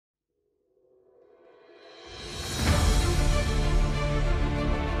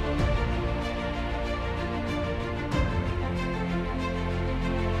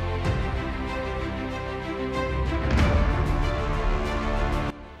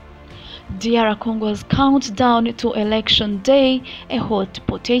DR Congo's countdown to election day a hot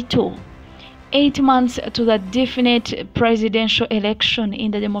potato. 8 months to the definite presidential election in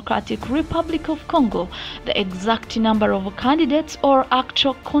the Democratic Republic of Congo, the exact number of candidates or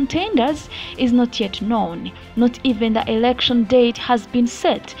actual contenders is not yet known. Not even the election date has been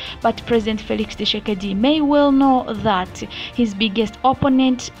set, but President Felix Tshisekedi may well know that his biggest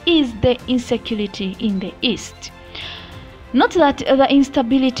opponent is the insecurity in the East. Not that the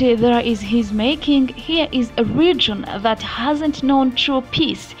instability there is his making. Here is a region that hasn't known true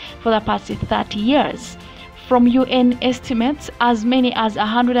peace for the past 30 years. From UN estimates, as many as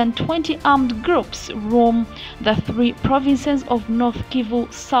 120 armed groups roam the 3 provinces of North Kivu,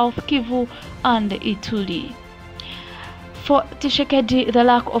 South Kivu, and Ituri. For Tshisekedi, the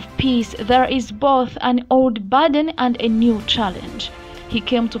lack of peace there is both an old burden and a new challenge. He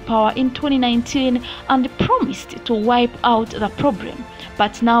came to power in 2019 and promised to wipe out the problem,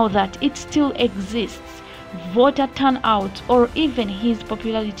 but now that it still exists, voter turnout or even his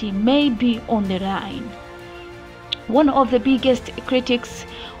popularity may be on the line. One of the biggest critics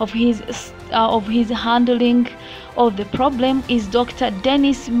of his handling of the problem is Dr.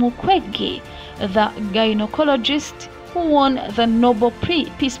 Denis Mukwege, the gynecologist who won the Nobel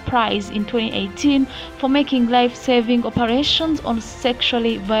Peace Prize in 2018 for making life-saving operations on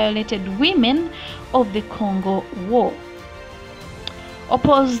sexually violated women of the Congo War.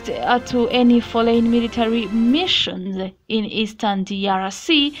 Opposed to any foreign military missions in eastern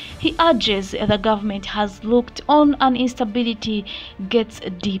DRC, he urges the government has looked on and instability gets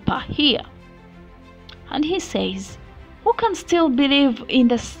deeper here. And he says, who can still believe in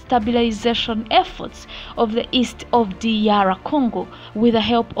the stabilization efforts of the east of DR Congo with the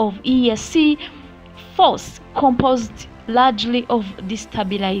help of EAC force composed largely of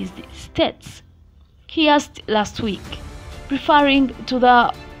destabilized states? He asked last week, referring to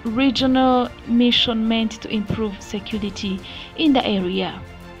the regional mission meant to improve security in the area.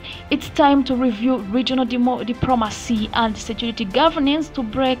 It's time to review regional diplomacy and security governance to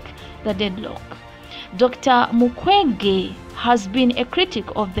break the deadlock. Dr. Mukwege has been a critic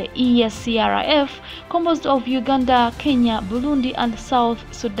of the EACRF, composed of Uganda, Kenya, Burundi, and South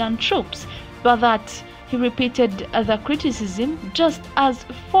Sudan troops, but that he repeated the criticism just as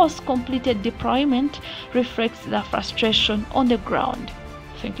force-completed deployment reflects the frustration on the ground.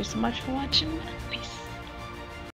 Thank you so much for watching.